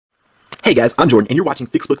Hey guys, I'm Jordan, and you're watching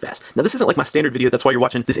FixbookFast. Now this isn't like my standard video, that's why you're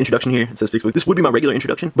watching this introduction here. It says Fixbook. This would be my regular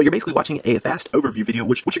introduction, but you're basically watching a fast overview video,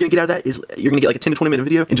 which what you're gonna get out of that is you're gonna get like a 10 to 20 minute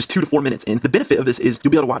video in just 2 to 4 minutes. And the benefit of this is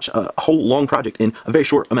you'll be able to watch a whole long project in a very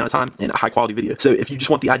short amount of time and a high quality video. So if you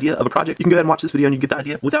just want the idea of a project, you can go ahead and watch this video and you get the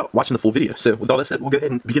idea without watching the full video. So with all that said, we'll go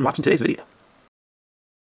ahead and begin watching today's video.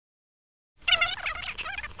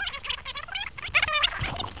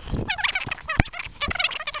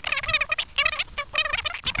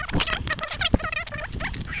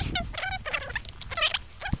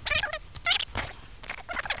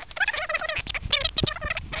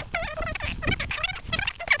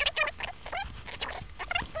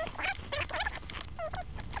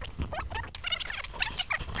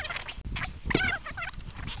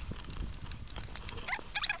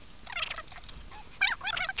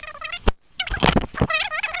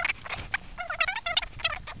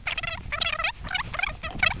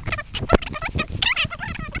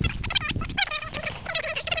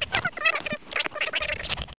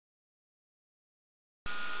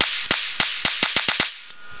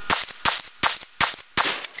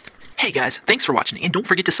 Hey guys, thanks for watching, and don't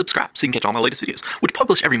forget to subscribe so you can catch all my latest videos, which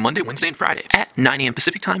publish every Monday, Wednesday, and Friday at 9 a.m.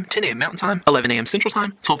 Pacific Time, 10 a.m. Mountain Time, 11 a.m. Central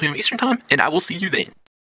Time, 12 p.m. Eastern Time, and I will see you then.